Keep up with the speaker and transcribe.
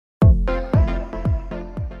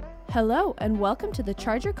Hello and welcome to the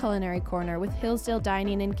Charger Culinary Corner with Hillsdale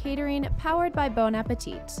Dining and Catering, powered by Bon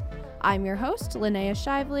Appetit. I'm your host, Linnea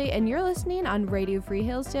Shively, and you're listening on Radio Free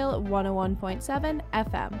Hillsdale 101.7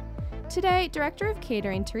 FM. Today, Director of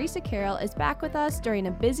Catering Teresa Carroll is back with us during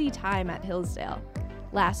a busy time at Hillsdale.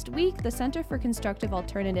 Last week, the Center for Constructive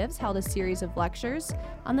Alternatives held a series of lectures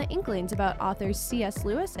on the Inklings about authors C.S.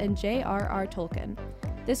 Lewis and J.R.R. Tolkien.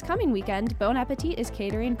 This coming weekend, Bon Appetit is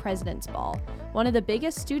catering President's Ball, one of the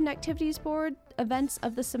biggest student activities board events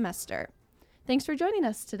of the semester. Thanks for joining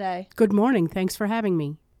us today. Good morning. Thanks for having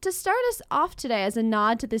me. To start us off today, as a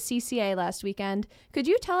nod to the CCA last weekend, could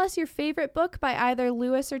you tell us your favorite book by either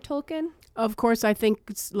Lewis or Tolkien? Of course, I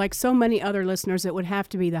think, like so many other listeners, it would have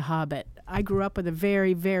to be The Hobbit. I grew up with a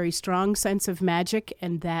very, very strong sense of magic,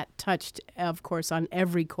 and that touched, of course, on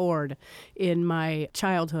every chord in my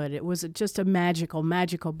childhood. It was just a magical,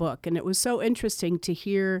 magical book, and it was so interesting to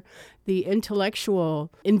hear the intellectual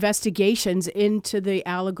investigations into the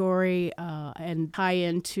allegory and tie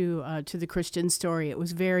into to the Christian story. It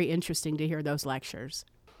was very interesting to hear those lectures.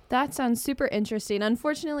 That sounds super interesting.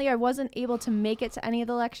 Unfortunately, I wasn't able to make it to any of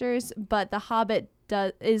the lectures, but The Hobbit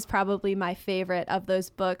is probably my favorite of those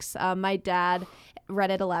books. My dad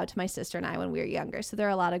read it aloud to my sister and I when we were younger, so there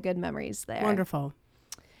are a lot of good memories there. Wonderful.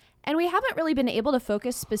 And we haven't really been able to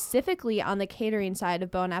focus specifically on the catering side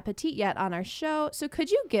of Bon Appetit yet on our show, so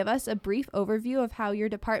could you give us a brief overview of how your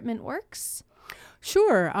department works?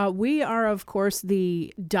 Sure. We are, of course,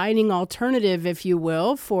 the dining alternative, if you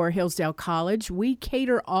will, for Hillsdale College. We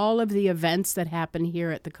cater all of the events that happen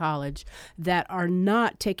here at the college that are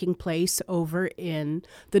not taking place over in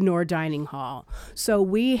the Knorr Dining Hall. So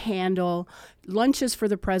we handle lunches for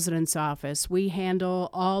the president's office. We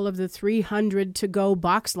handle all of the 300 to-go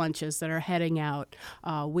box lunches that are heading out.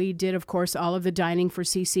 We did, of course, all of the dining for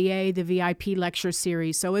CCA, the VIP lecture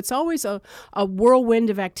series. So it's always a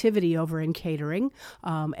whirlwind of activity over in catering.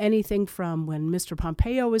 Anything from when Mr.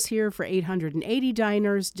 Pompeo was here for 880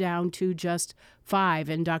 diners down to just 5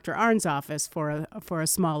 in Dr. Arndt's office for a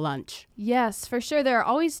small lunch. Yes, for sure. There are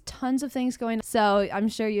always tons of things going on. So I'm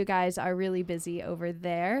sure you guys are really busy over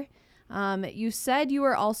there. You said you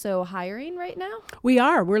were also hiring right now? We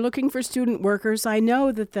are. We're looking for student workers. I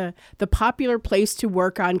know that the popular place to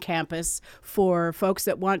work on campus for folks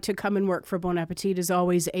that want to come and work for Bon Appetit is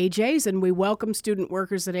always AJ's, and we welcome student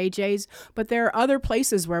workers at AJ's, but there are other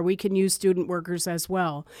places where we can use student workers as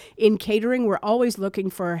well. In catering, we're always looking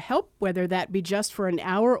for help, whether that be just for an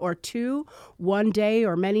hour or two, one day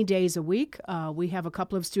or many days a week. We have a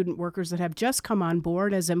couple of student workers that have just come on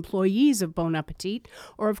board as employees of Bon Appetit,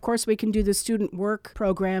 or of course we can do the student work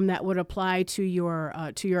program that would apply to your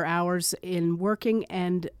hours in working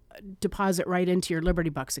and deposit right into your Liberty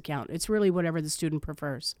Bucks account. It's really whatever the student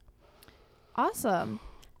prefers. Awesome.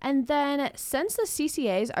 And then since the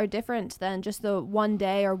CCAs are different than just the one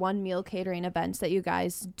day or one meal catering events that you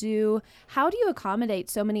guys do, how do you accommodate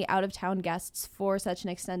so many out-of-town guests for such an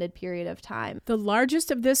extended period of time? The largest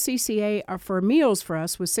of this CCA for meals for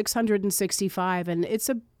us was 665, and it's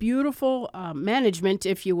a beautiful management,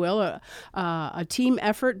 if you will, a team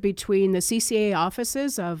effort between the CCA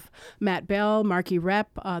offices of Matt Bell, Marky Rep.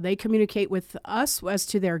 They communicate with us as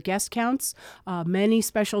to their guest counts, many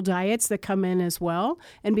special diets that come in as well.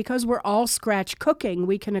 And because we're all scratch cooking,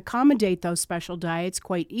 we can accommodate those special diets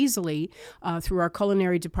quite easily through our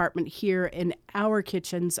culinary department here in our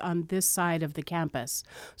kitchens on this side of the campus.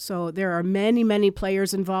 So there are many, many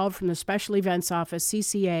players involved from the special events office,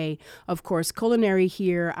 CCA, of course, culinary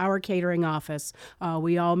here, our catering office.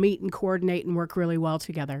 We all meet and coordinate and work really well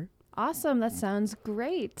together. Awesome. That sounds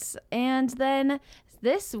great. And then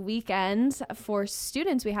this weekend for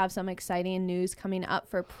students, we have some exciting news coming up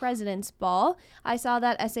for President's Ball. I saw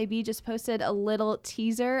that SAB just posted a little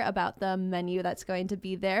teaser about the menu that's going to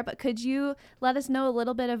be there, but could you let us know a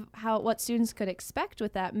little bit of what students could expect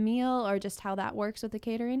with that meal or just how that works with the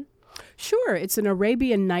catering? Sure. It's an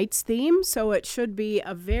Arabian Nights theme, so it should be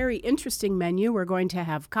a very interesting menu. We're going to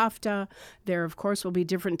have kafta. There, of course, will be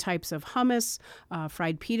different types of hummus,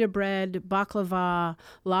 fried pita bread, baklava,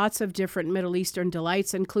 lots of different Middle Eastern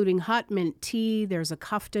delights, including hot mint tea. There's a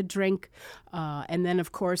kafta drink. And then,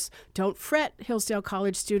 of course, don't fret, Hillsdale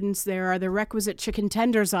College students, there are the requisite chicken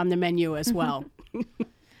tenders on the menu as well.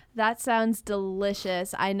 That sounds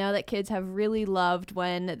delicious. I know that kids have really loved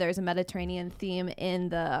when there's a Mediterranean theme in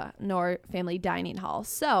the Knorr Family Dining Hall.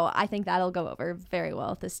 So I think that'll go over very well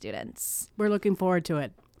with the students. We're looking forward to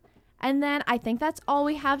it. And then I think that's all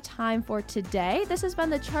we have time for today. This has been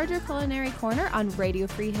the Charger Culinary Corner on Radio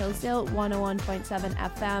Free Hillsdale 101.7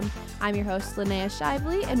 FM. I'm your host, Linnea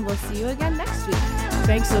Shively, and we'll see you again next week.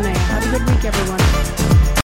 Thanks, Linnea. Have a good week, everyone.